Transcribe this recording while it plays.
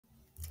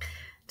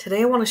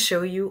Today I want to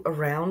show you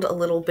around a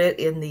little bit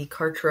in the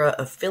Kartra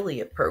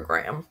affiliate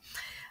program.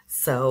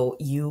 So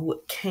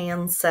you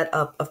can set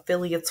up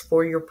affiliates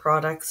for your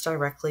products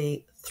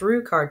directly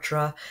through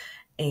Kartra,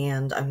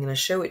 and I'm going to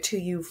show it to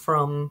you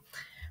from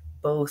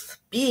both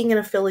being an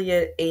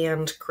affiliate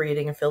and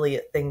creating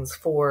affiliate things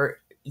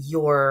for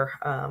your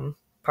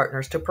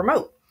partners to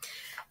promote.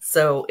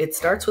 So it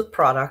starts with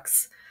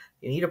products.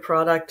 You need a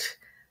product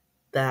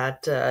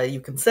that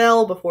you can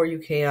sell before you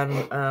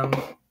can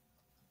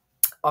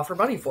offer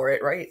money for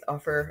it, right?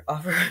 Offer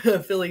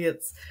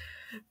affiliates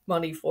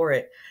money for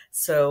it.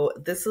 So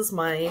this is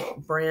my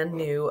brand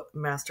new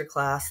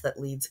masterclass that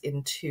leads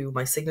into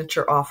my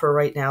signature offer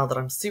right now that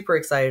I'm super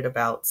excited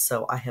about.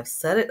 So I have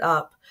set it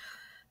up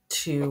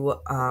to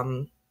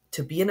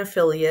be an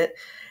affiliate,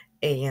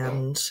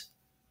 and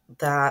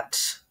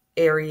that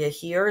area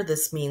here,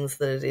 this means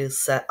that it is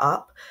set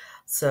up.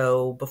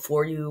 So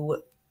before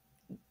you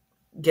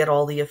get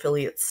all the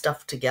affiliate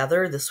stuff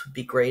together, this would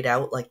be grayed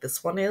out like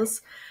this one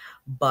is.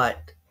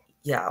 But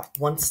yeah,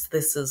 once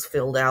this is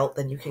filled out,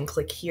 then you can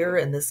click here,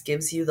 and this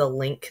gives you the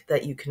link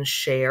that you can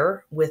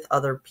share with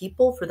other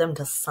people for them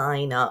to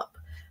sign up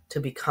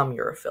to become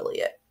your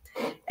affiliate.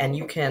 And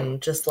you can,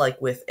 just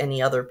like with any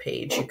other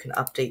page, you can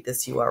update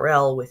this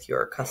URL with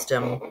your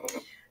custom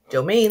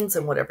domains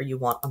and whatever you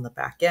want on the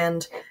back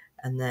end,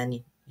 and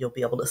then you'll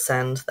be able to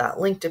send that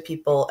link to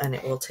people, and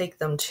it will take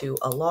them to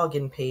a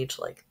login page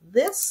like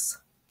this.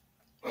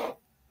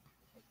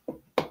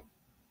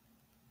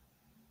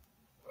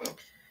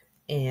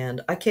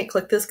 And I can't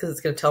click this because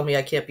it's going to tell me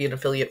I can't be an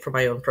affiliate for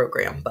my own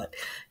program. But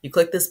you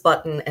click this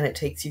button and it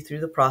takes you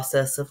through the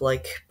process of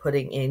like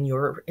putting in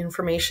your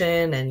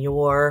information and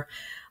your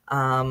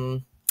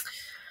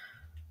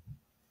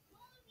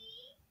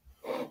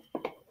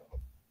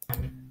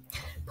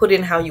put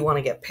in how you want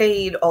to get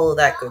paid, all of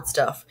that good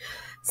stuff.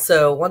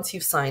 So once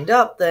you've signed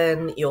up,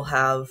 then you'll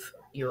have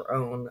your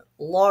own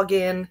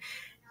login.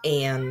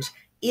 And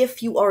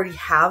if you already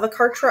have a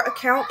Kartra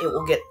account, it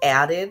will get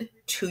added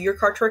to your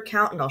Kartra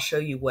account, and I'll show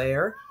you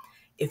where.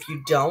 If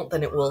you don't,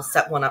 then it will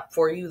set one up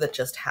for you that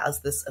just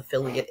has this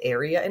affiliate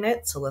area in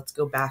it. So let's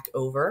go back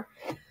over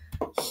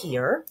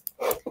here.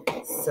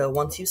 So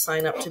once you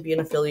sign up to be an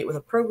affiliate with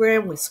a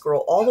program, we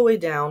scroll all the way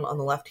down on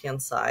the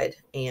left-hand side,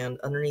 and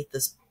underneath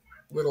this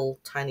little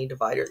tiny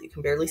divider that you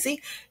can barely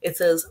see, it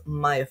says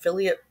My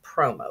Affiliate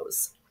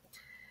Promos.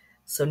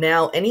 So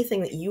now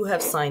anything that you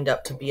have signed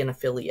up to be an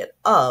affiliate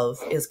of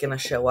is going to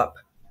show up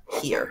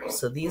here.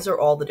 So these are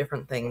all the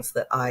different things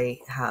that I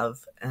have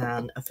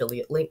an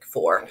affiliate link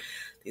for.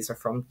 These are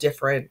from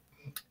different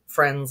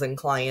friends and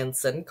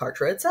clients and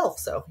Kartra itself.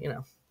 So, you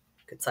know,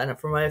 you could sign up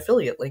for my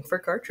affiliate link for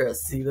Kartra.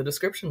 See the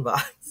description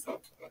box.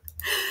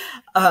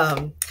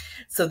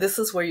 So this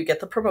is where you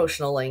get the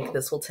promotional link.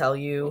 This will tell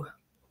you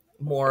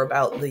more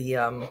about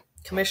the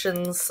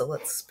commissions. So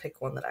let's pick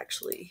one that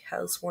actually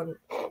has one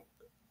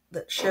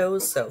that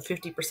shows. So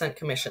 50%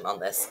 commission on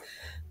this,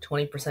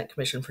 20%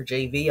 commission for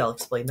JV. I'll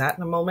explain that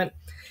in a moment.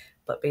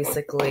 But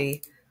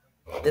basically,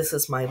 this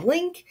is my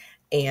link.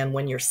 And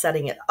when you're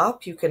setting it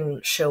up, you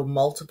can show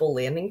multiple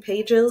landing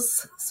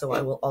pages. So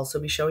I will also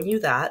be showing you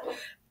that.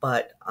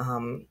 But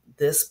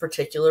this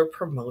particular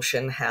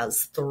promotion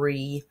has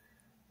 3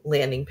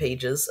 landing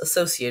pages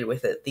associated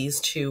with it. These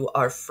 2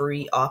 are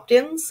free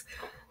opt-ins.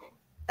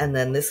 And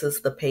then this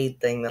is the paid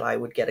thing that I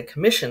would get a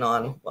commission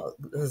on. Well,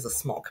 this is a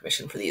small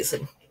commission for these,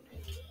 and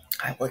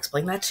I will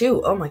explain that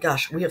too. Oh my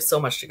gosh, we have so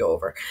much to go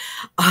over.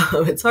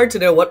 It's hard to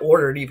know what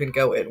order to even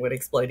go in when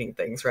explaining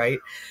things, right?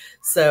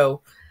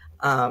 So,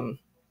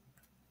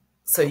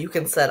 so you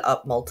can set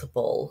up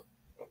multiple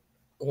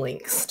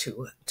links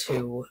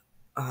to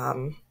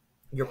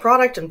your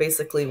product, and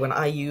basically when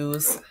I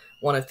use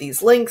one of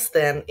these links,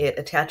 then it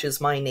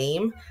attaches my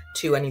name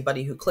to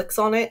anybody who clicks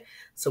on it.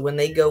 So when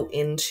they go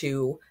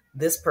into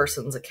this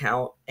person's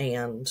account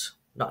and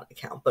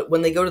but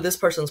when they go to this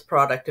person's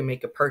product and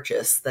make a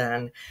purchase,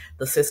 then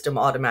the system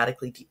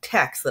automatically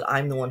detects that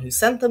I'm the one who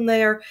sent them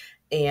there,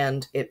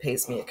 and it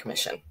pays me a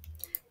commission.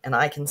 And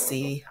I can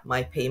see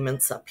my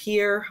payments up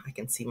here. I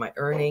can see my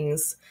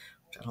earnings,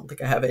 which I don't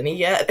think I have any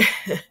yet.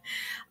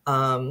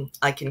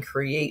 I can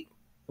create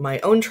my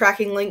own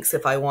tracking links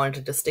if I wanted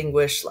to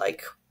distinguish,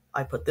 like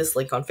I put this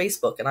link on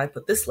Facebook and I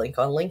put this link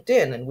on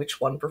LinkedIn, and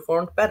which one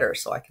performed better.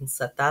 So I can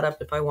set that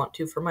up if I want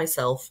to for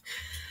myself.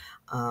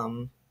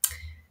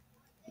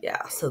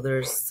 Yeah, so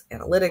there's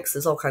analytics,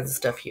 there's all kinds of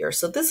stuff here.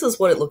 So this is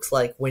what it looks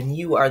like when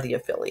you are the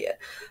affiliate.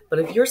 But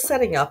if you're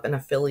setting up an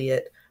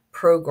affiliate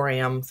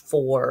program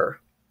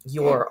for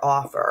your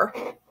offer,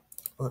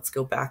 let's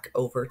go back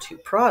over to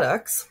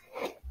products.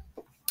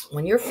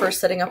 When you're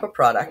first setting up a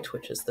product,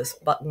 which is this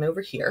button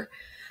over here,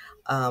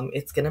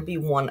 it's going to be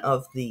one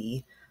of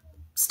the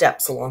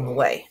steps along the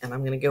way. And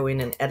I'm going to go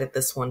in and edit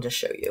this one to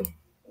show you.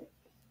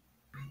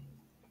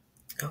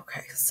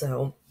 Okay,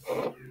 so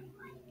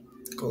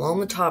along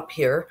the top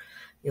here,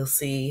 you'll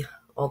see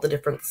all the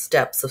different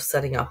steps of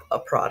setting up a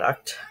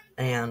product.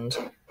 And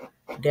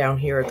down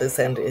here at this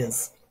end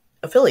is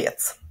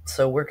affiliates.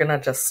 So we're going to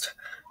just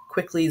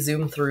quickly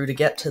zoom through to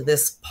get to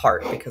this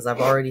part because I've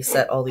already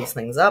set all these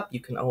things up. You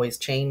can always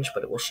change,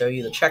 but it will show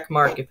you the check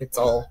mark if it's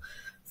all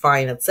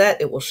fine and set.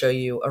 It will show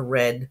you a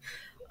red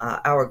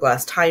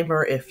hourglass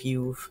timer if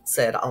you've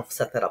said I'll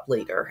set that up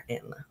later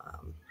and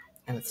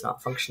it's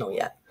not functional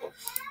yet.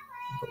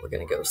 But we're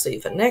going to go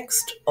save and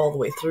next all the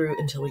way through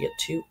until we get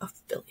to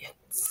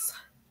affiliates.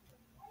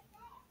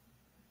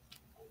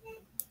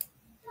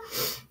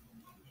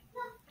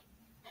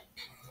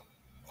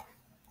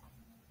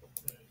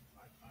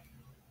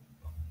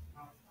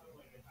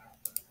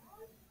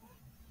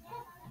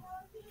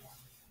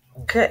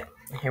 Okay,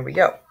 here we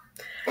go.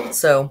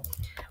 So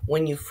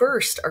when you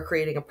first are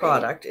creating a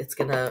product, it's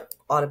going to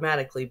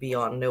automatically be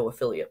on no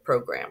affiliate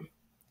program.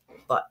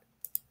 But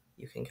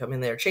you can come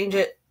in there, change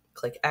it,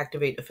 click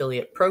activate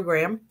affiliate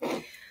program.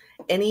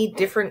 Any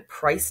different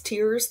price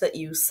tiers that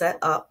you set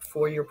up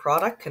for your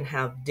product can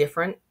have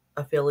different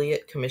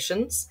affiliate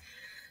commissions.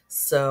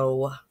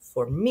 So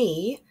for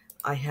me,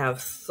 I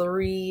have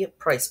 3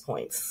 price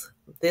points.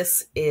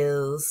 This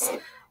is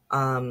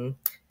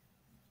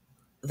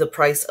the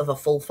price of a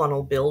full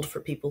funnel build for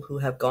people who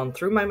have gone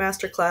through my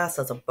masterclass.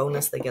 As a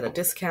bonus, they get a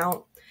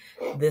discount.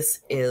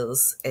 This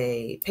is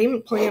a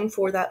payment plan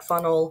for that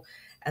funnel,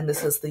 and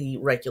this is the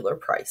regular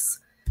price.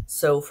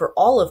 So for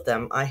all of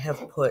them, I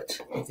have put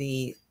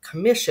the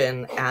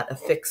commission at a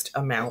fixed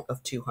amount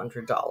of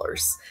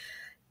 $200.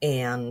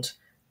 And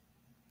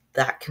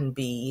that can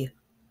be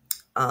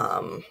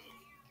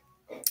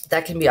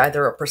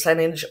either a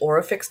percentage or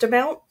a fixed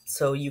amount.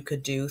 So you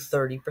could do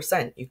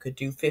 30%, you could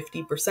do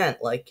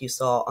 50% like you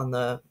saw on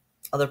the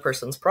other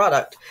person's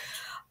product.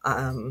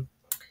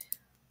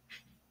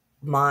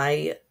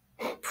 My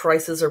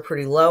prices are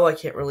pretty low. I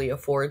can't really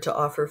afford to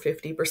offer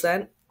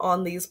 50%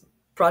 on these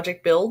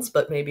project builds,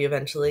 but maybe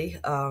eventually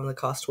the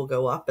cost will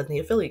go up and the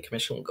affiliate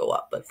commission will go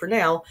up. But for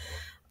now,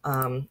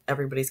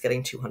 everybody's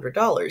getting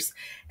 $200.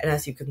 And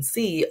as you can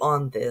see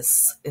on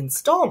this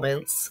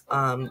installments,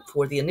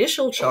 for the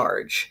initial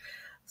charge,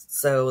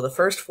 so the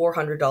first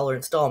 $400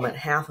 installment,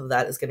 half of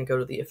that is going to go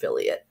to the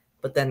affiliate.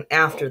 But then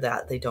after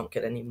that, they don't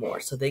get any more.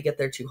 So they get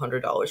their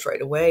 $200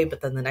 right away, but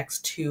then the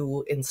next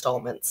 2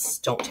 installments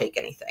don't take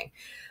anything.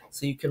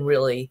 So you can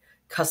really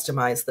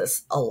customize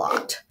this a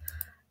lot.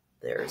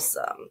 There's,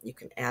 you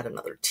can add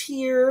another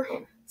tier.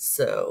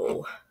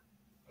 So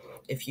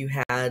if you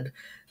had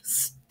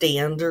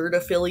standard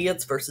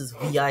affiliates versus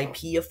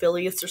VIP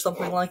affiliates or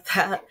something like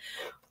that,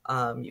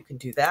 you can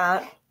do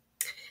that.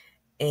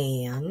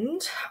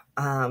 And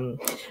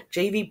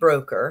JV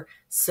broker.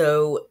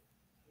 So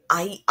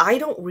I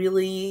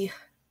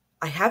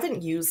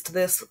haven't used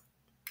this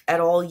at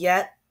all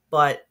yet,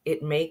 but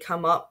it may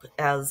come up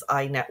as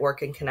I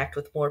network and connect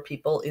with more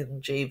people in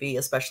JV,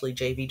 especially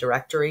JV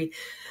directory.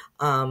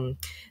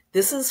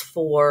 This is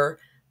for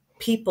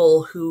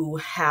people who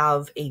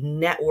have a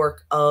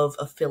network of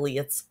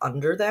affiliates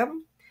under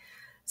them.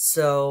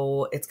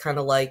 So it's kind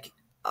of like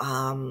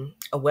a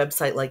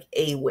website like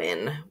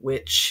AWin,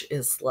 which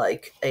is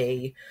like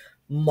a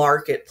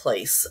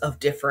marketplace of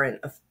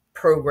different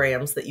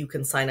programs that you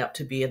can sign up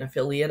to be an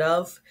affiliate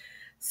of.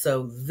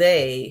 So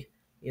they,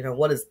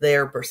 what is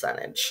their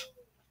percentage?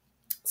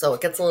 So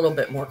it gets a little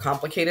bit more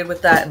complicated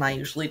with that, and I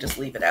usually just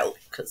leave it out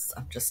because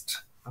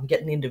I'm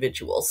getting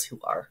individuals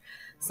who are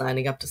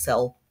signing up to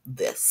sell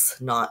this,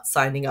 not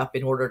signing up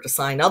in order to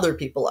sign other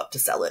people up to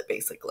sell it,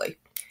 basically.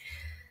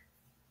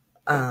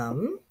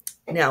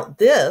 Now,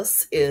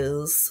 this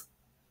is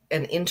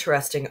an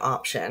interesting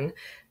option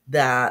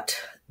that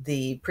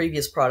the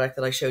previous product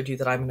that I showed you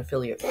that I'm an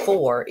affiliate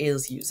for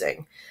is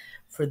using.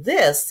 For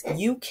this,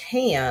 you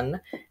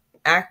can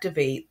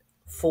activate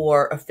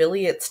for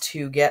affiliates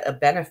to get a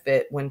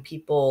benefit when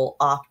people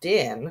opt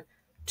in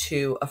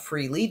to a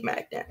free lead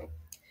magnet.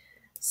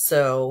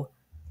 So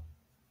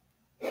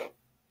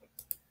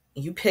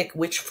you pick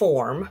which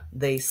form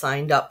they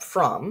signed up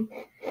from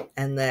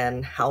and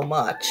then how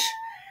much.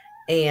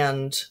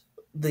 And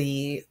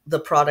the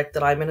product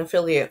that I'm an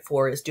affiliate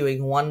for is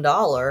doing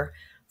 $1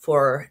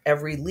 for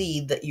every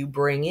lead that you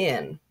bring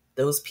in.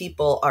 Those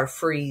people are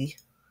free.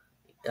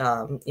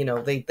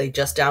 They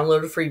just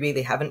downloaded a freebie.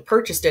 They haven't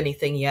purchased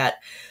anything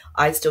yet.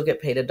 I still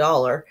get paid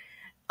 $1.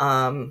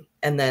 And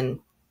then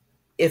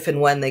if and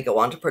when they go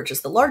on to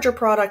purchase the larger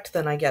product,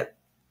 then I get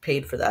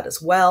paid for that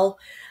as well.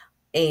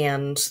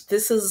 And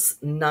this is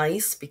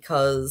nice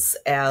because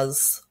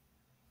as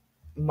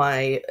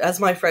my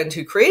friend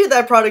who created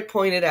that product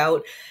pointed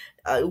out,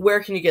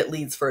 where can you get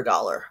leads for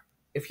 $1?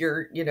 If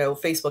you're,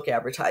 Facebook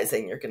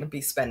advertising, you're going to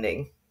be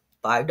spending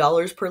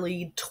 $5 per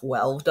lead,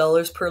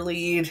 $12 per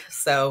lead.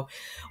 So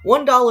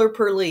 $1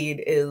 per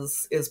lead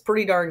is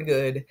pretty darn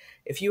good.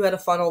 If you had a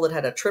funnel that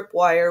had a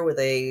tripwire with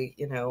a,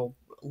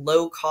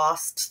 low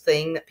cost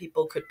thing that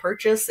people could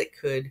purchase, it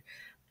could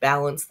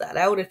balance that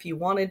out if you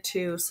wanted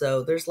to.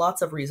 So there's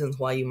lots of reasons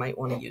why you might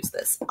want to use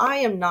this. I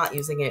am not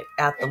using it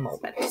at the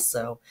moment,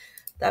 so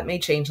that may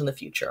change in the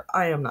future.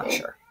 I am not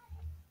sure.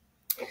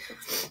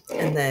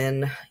 And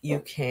then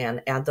you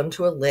can add them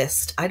to a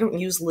list. I don't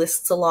use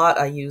lists a lot.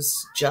 I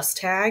use just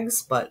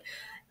tags, but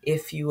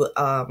If you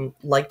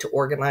like to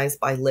organize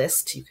by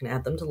list, you can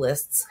add them to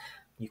lists.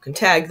 You can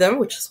tag them,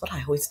 which is what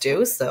I always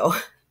do. So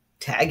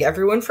tag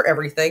everyone for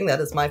everything.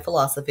 That is my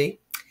philosophy.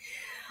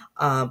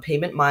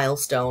 Payment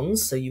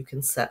milestones, so you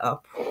can set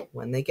up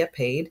when they get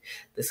paid.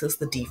 This is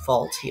the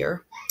default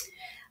here.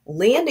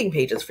 Landing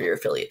pages for your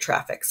affiliate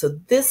traffic. So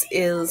this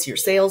is your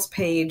sales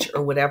page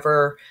or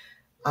whatever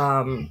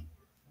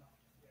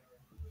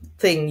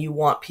thing you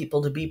want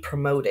people to be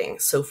promoting.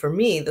 So for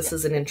me, this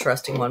is an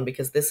interesting one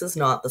because this is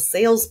not the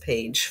sales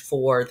page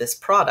for this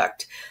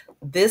product.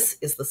 This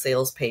is the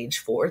sales page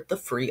for the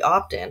free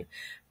opt-in.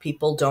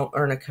 People don't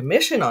earn a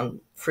commission on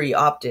free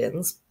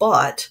opt-ins,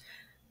 but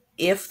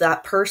if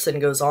that person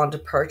goes on to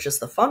purchase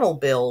the funnel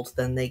build,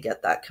 then they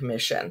get that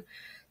commission.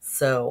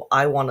 So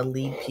I want to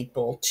lead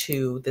people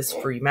to this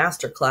free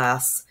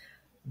masterclass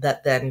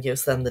that then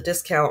gives them the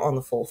discount on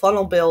the full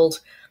funnel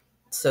build.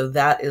 So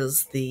that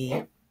is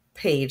the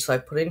page. So I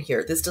put in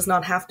here, this does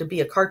not have to be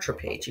a Kartra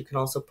page. You can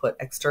also put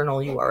external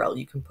URL.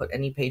 You can put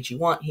any page you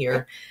want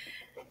here.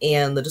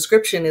 And the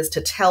description is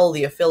to tell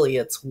the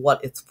affiliates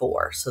what it's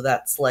for. So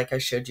that's like I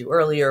showed you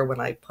earlier when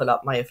I put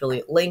up my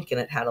affiliate link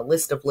and it had a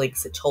list of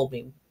links. It told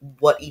me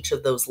what each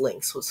of those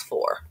links was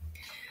for.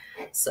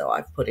 So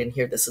I've put in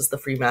here, this is the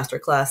free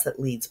masterclass that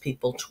leads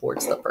people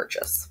towards the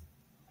purchase.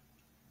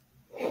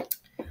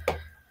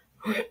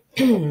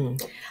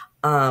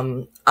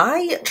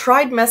 I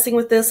tried messing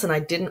with this and I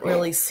didn't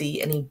really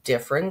see any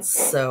difference.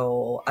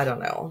 So I don't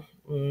know.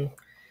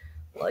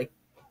 Like,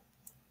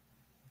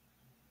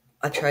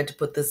 I tried to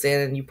put this in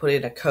and you put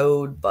in a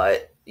code,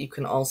 but you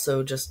can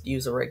also just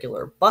use a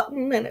regular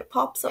button and it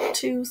pops up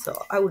too.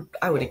 So I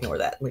would ignore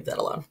that and leave that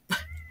alone.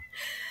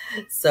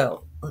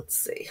 So let's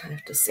see, I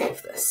have to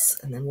save this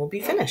and then we'll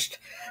be finished.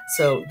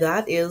 So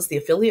that is the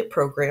affiliate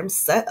program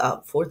set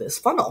up for this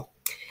funnel.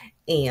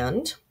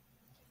 And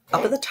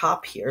up at the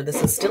top here,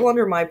 this is still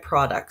under my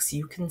products.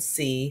 You can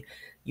see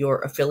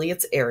your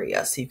affiliates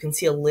area. So you can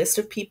see a list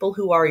of people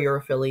who are your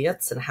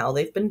affiliates and how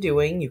they've been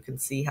doing. You can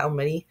see how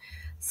many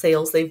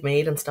sales they've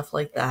made and stuff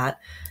like that.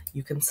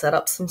 You can set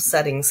up some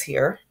settings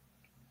here.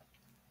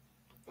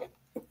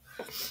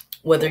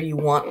 Whether you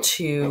want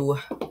to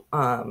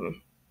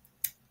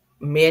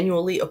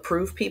manually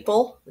approve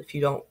people, if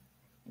you don't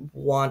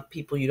want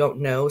people you don't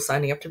know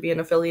signing up to be an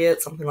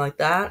affiliate, something like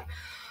that.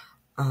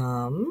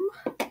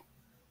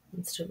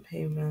 Instant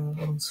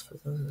payments for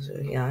those.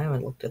 Yeah, I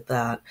haven't looked at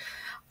that.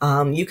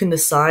 You can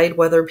decide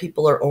whether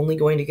people are only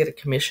going to get a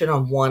commission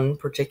on one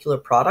particular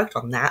product,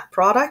 on that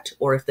product,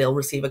 or if they'll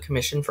receive a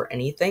commission for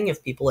anything.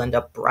 If people end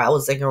up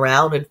browsing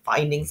around and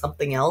finding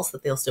something else,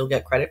 that they'll still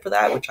get credit for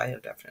that, which I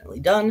have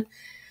definitely done.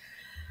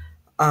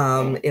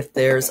 If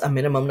there's a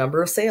minimum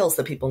number of sales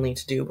that people need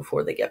to do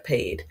before they get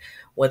paid,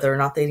 whether or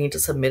not they need to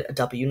submit a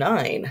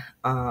W-9.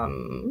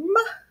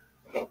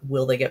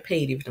 Will they get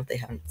paid even if they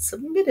haven't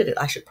submitted it?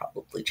 I should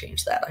probably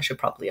change that. I should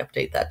probably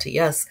update that to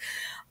yes.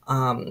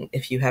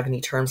 If you have any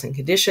terms and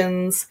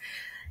conditions,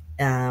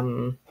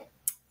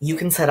 you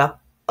can set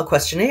up a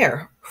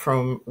questionnaire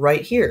from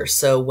right here.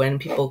 So when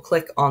people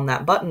click on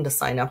that button to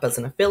sign up as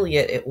an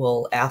affiliate, it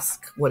will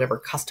ask whatever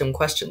custom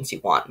questions you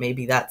want.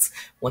 Maybe that's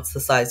what's the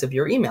size of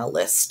your email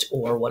list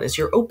or what is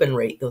your open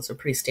rate? Those are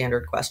pretty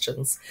standard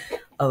questions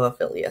of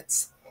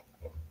affiliates.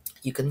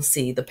 You can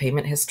see the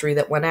payment history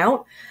that went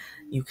out.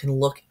 You can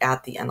look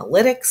at the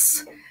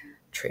analytics,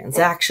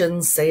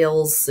 transactions,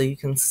 sales, so you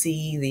can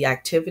see the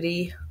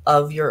activity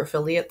of your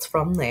affiliates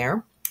from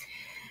there.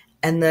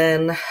 And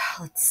then,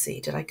 let's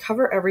see, did I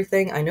cover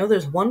everything? I know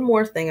there's one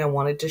more thing I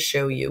wanted to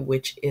show you,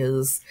 which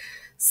is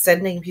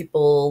sending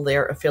people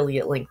their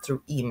affiliate link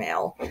through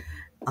email.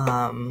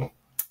 And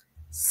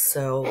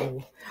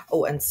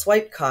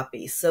swipe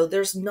copy. So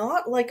there's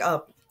not like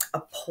a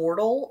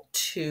portal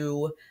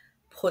to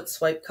put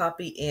swipe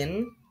copy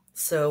in.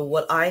 So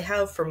what I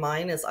have for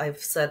mine is I've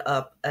set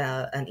up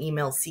an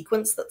email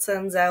sequence that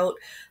sends out.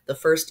 The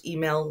first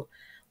email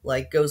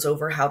goes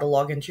over how to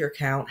log into your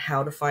account,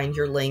 how to find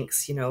your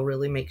links,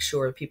 really make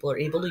sure people are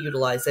able to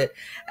utilize it.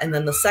 And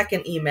then the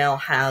second email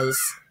has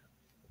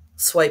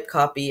swipe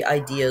copy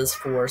ideas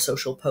for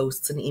social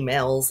posts and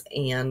emails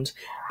and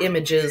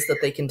images that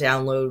they can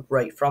download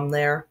right from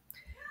there.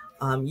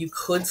 You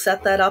could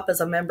set that up as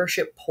a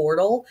membership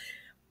portal,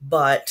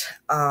 but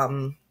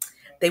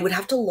they would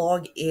have to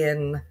log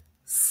in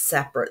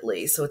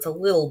separately. So it's a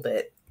little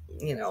bit,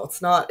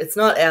 it's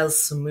not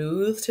as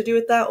smooth to do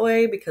it that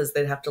way because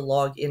they'd have to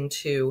log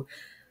into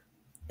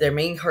their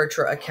main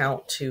Kartra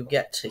account to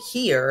get to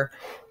here.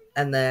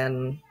 And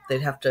then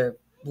they'd have to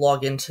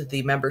log into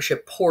the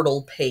membership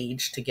portal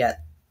page to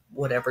get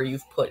whatever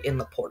you've put in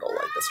the portal,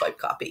 like the swipe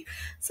copy.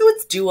 So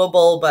it's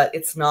doable, but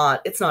it's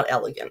not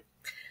elegant.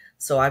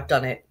 So I've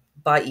done it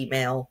by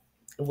email.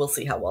 We'll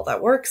see how well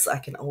that works. I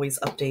can always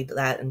update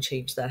that and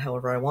change that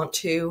however I want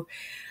to.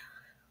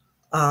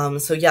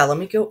 So yeah, let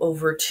me go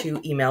over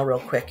to email real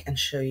quick and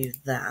show you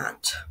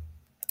that.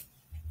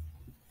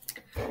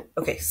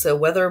 Okay, so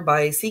whether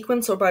by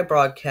sequence or by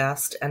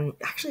broadcast, and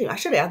actually I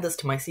should add this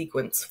to my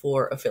sequence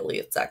for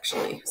affiliates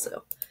actually.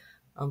 So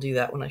I'll do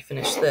that when I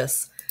finish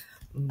this.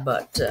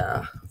 But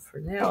for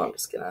now, I'm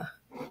just gonna,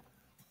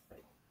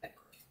 I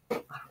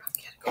don't have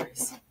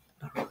categories,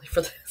 not really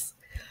for this.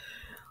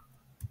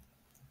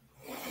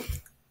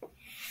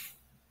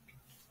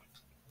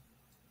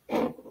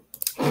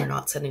 You're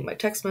not sending my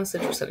text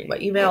message or sending my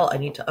email. I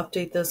need to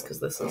update this because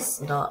this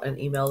is not an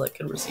email that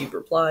can receive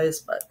replies,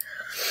 but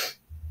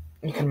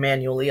you can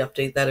manually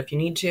update that if you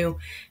need to.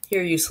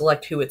 Here you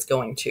select who it's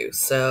going to.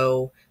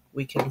 So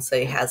we can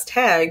say has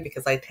tagged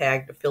because I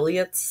tagged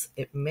affiliates.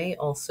 It may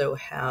also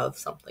have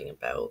something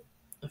about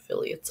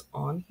affiliates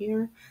on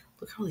here.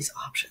 Look at all these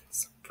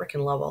options.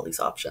 Freaking love all these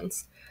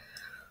options.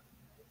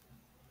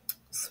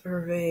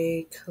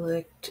 Survey,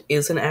 clicked,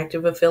 is an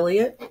active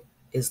affiliate,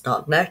 is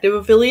not an active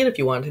affiliate. If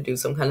you wanted to do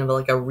some kind of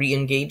like a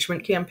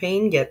re-engagement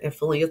campaign, get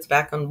affiliates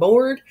back on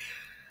board.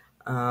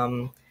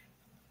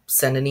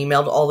 Send an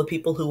email to all the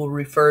people who were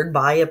referred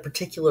by a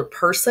particular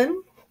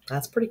person.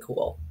 That's pretty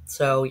cool.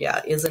 So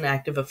yeah, is an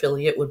active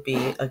affiliate would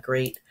be a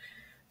great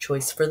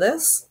choice for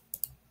this.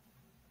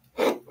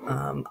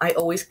 I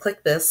always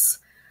click this.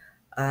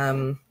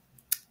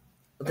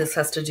 This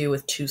has to do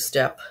with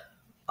two-step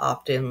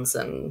opt-ins,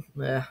 and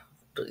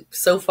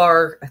so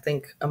far, I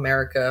think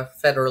America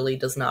federally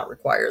does not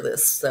require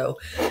this. So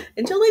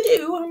until they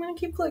do, I'm going to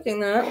keep clicking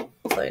that.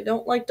 So I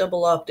don't like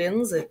double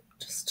opt-ins. It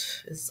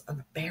just is a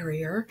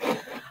barrier.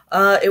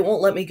 It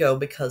won't let me go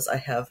because I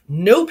have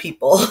no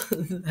people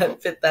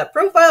that fit that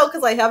profile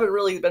because I haven't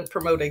really been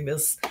promoting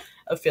this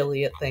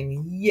affiliate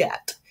thing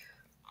yet.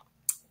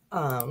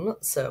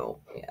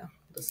 So yeah,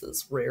 this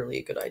is rarely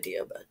a good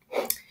idea, but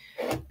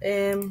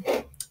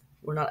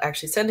we're not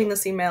actually sending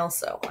this email,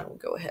 so I will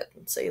go ahead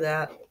and say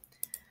that.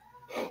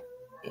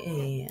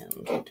 And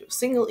we'll do a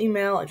single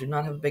email. I do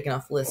not have a big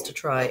enough list to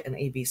try an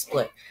A/B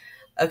split.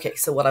 Okay,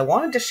 so what I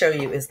wanted to show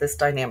you is this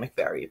dynamic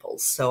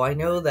variables. So I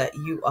know that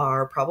you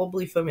are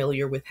probably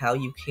familiar with how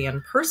you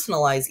can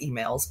personalize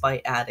emails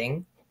by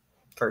adding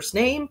first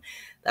name.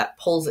 That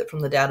pulls it from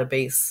the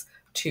database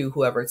to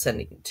whoever it's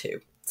sending it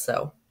to.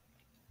 So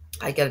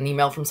I get an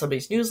email from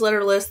somebody's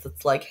newsletter list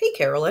that's like, hey,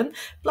 Carolyn,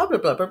 blah, blah,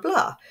 blah, blah,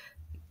 blah.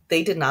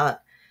 They did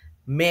not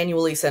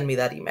manually send me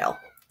that email,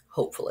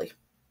 hopefully.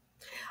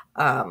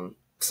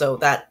 So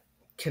that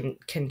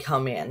can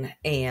come in,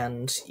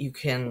 and you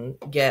can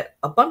get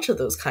a bunch of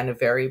those kind of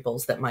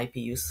variables that might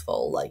be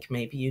useful. Like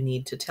maybe you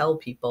need to tell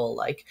people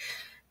like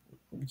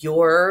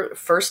your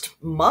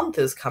first month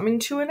is coming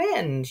to an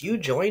end. You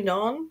joined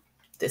on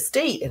this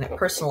date, and it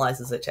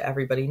personalizes it to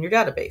everybody in your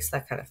database,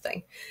 that kind of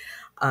thing.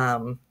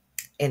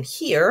 And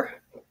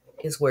here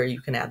is where you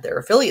can add their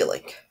affiliate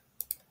link.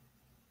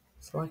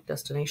 Select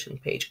destination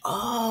page.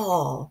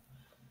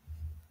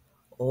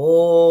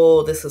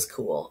 Oh, this is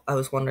cool. I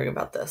was wondering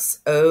about this.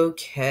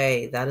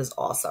 Okay, that is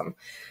awesome.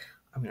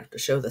 I'm gonna have to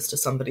show this to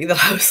somebody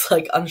that I was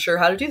like unsure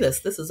how to do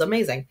this. This is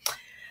amazing.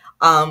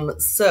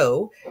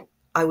 So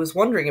I was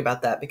wondering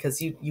about that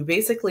because you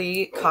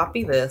basically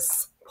copy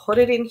this, put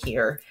it in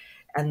here,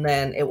 and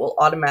then it will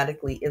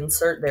automatically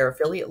insert their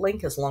affiliate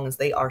link as long as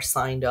they are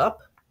signed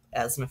up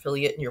as an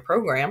affiliate in your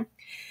program.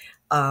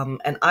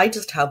 And I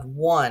just have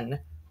one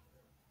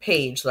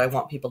page that I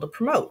want people to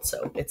promote,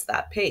 so it's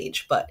that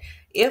page. But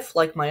if,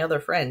 like my other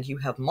friend, you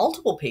have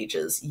multiple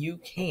pages, you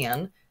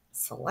can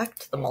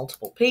select the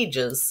multiple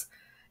pages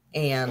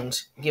and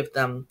give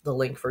them the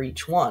link for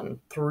each one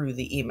through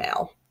the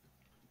email.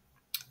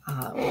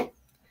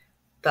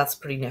 That's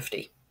pretty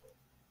nifty.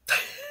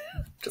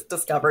 Just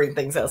discovering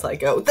things as I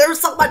go. There's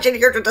so much in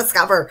here to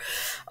discover.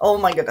 Oh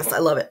my goodness, I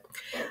love it.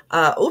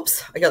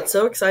 Oops, I got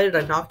so excited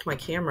I knocked my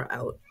camera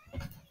out.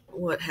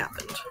 What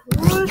happened?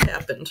 What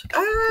happened?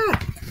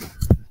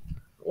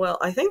 Well,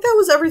 I think that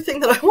was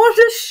everything that I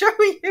wanted to show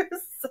you.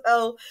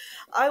 So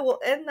I will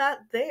end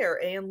that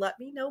there, and let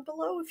me know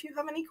below if you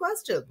have any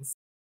questions.